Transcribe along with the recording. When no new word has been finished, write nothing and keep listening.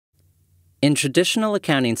In traditional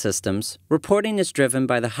accounting systems, reporting is driven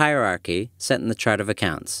by the hierarchy set in the chart of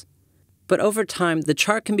accounts. But over time, the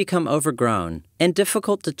chart can become overgrown and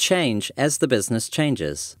difficult to change as the business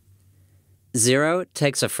changes. Xero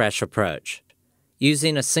takes a fresh approach,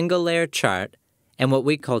 using a single-layer chart and what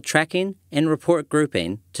we call tracking and report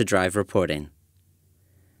grouping to drive reporting.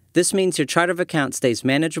 This means your chart of accounts stays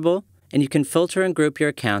manageable, and you can filter and group your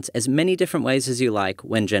accounts as many different ways as you like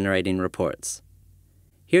when generating reports.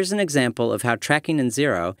 Here's an example of how tracking in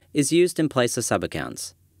Xero is used in place of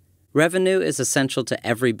subaccounts. Revenue is essential to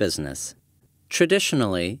every business.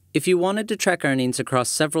 Traditionally, if you wanted to track earnings across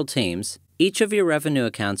several teams, each of your revenue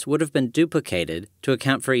accounts would have been duplicated to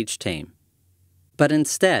account for each team. But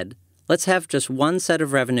instead, let's have just one set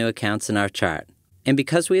of revenue accounts in our chart. And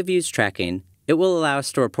because we have used tracking, it will allow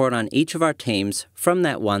us to report on each of our teams from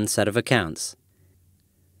that one set of accounts.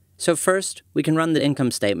 So first, we can run the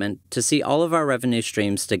income statement to see all of our revenue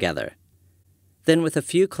streams together. Then with a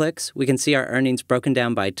few clicks, we can see our earnings broken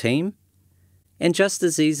down by team. And just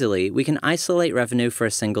as easily, we can isolate revenue for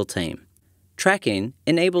a single team. Tracking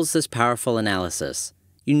enables this powerful analysis.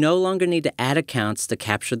 You no longer need to add accounts to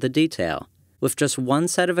capture the detail. With just one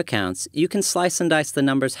set of accounts, you can slice and dice the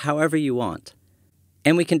numbers however you want.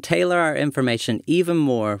 And we can tailor our information even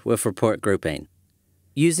more with report grouping.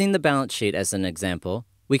 Using the balance sheet as an example,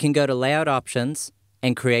 we can go to Layout Options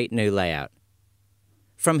and create New Layout.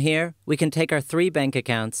 From here, we can take our 3 bank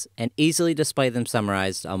accounts and easily display them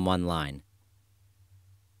summarized on one line.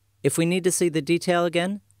 If we need to see the detail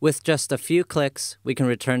again, with just a few clicks, we can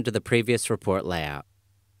return to the previous report layout.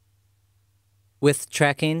 With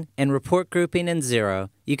tracking and report grouping in Xero,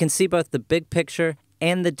 you can see both the big picture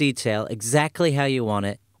and the detail exactly how you want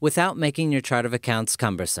it without making your chart of accounts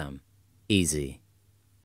cumbersome. Easy.